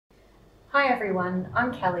Hi everyone,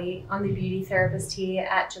 I'm Kelly. I'm the beauty therapist here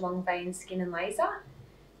at Geelong Vein Skin and Laser.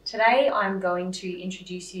 Today I'm going to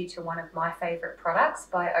introduce you to one of my favourite products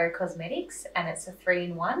by O Cosmetics, and it's a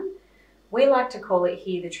 3-in-1. We like to call it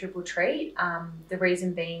here the triple treat. The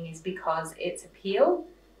reason being is because it's a peel,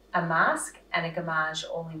 a mask and a gommage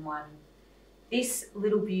all in one. This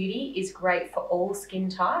little beauty is great for all skin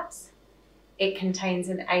types. It contains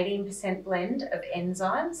an 18% blend of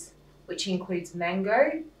enzymes, which includes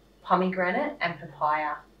mango, pomegranate and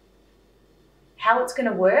papaya. How it's going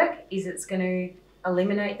to work is it's going to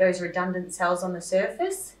eliminate those redundant cells on the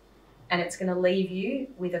surface, and it's going to leave you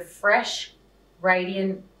with a fresh,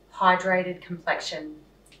 radiant, hydrated complexion.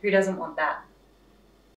 Who doesn't want that?